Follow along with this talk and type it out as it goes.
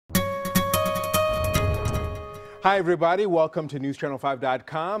Hi, everybody. Welcome to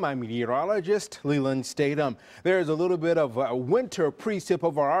NewsChannel5.com. I'm meteorologist Lelan Statom. There's a little bit of a winter precip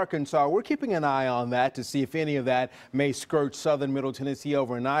over Arkansas. We're keeping an eye on that to see if any of that may skirt southern Middle Tennessee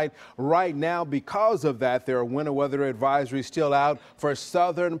overnight. Right now, because of that, there are winter weather advisories still out for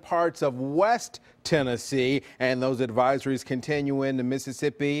southern parts of West Tennessee, and those advisories continue into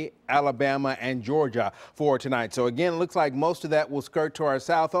Mississippi, Alabama, and Georgia for tonight. So again, it looks like most of that will skirt to our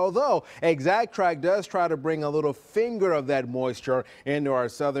south, although Exact Track does try to bring a little finger of that moisture into our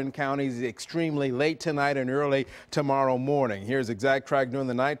southern counties extremely late tonight and early tomorrow morning. Here's Exact Track during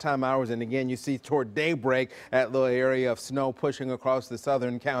the nighttime hours, and again, you see toward daybreak that little area of snow pushing across the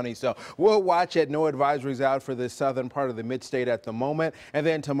southern county. So we'll watch it. No advisories out for the southern part of the mid-state at the moment. And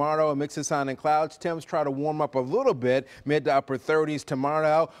then tomorrow, a mix of sun and clouds. Temps try to warm up a little bit, mid to upper 30s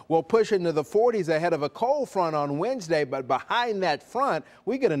tomorrow. We'll push into the 40s ahead of a cold front on Wednesday, but behind that front,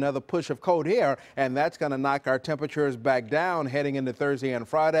 we get another push of cold air, and that's going to knock our temperatures back down heading into Thursday and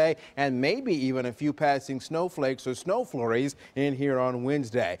Friday, and maybe even a few passing snowflakes or snow flurries in here on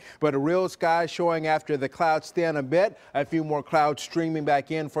Wednesday. But a real sky showing after the clouds thin a bit, a few more clouds streaming back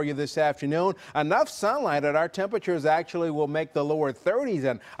in for you this afternoon. Enough sunlight that our temperatures actually will make the lower 30s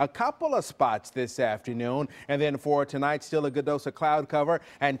in a couple of spots this afternoon. And then for tonight, still a good dose of cloud cover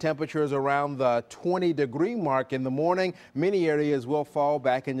and temperatures around the 20-degree mark in the morning. Many areas will fall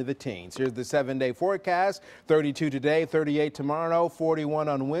back into the teens. Here's the 7-day forecast. 32 today, 38 tomorrow, 41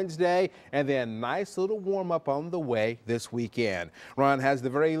 on Wednesday, and then nice little warm up on the way this weekend. Ron has the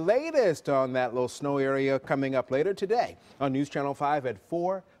very latest on that little snow area coming up later today on News Channel 5 at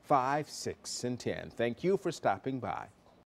 4, 5, 6, and 10. Thank you for stopping by.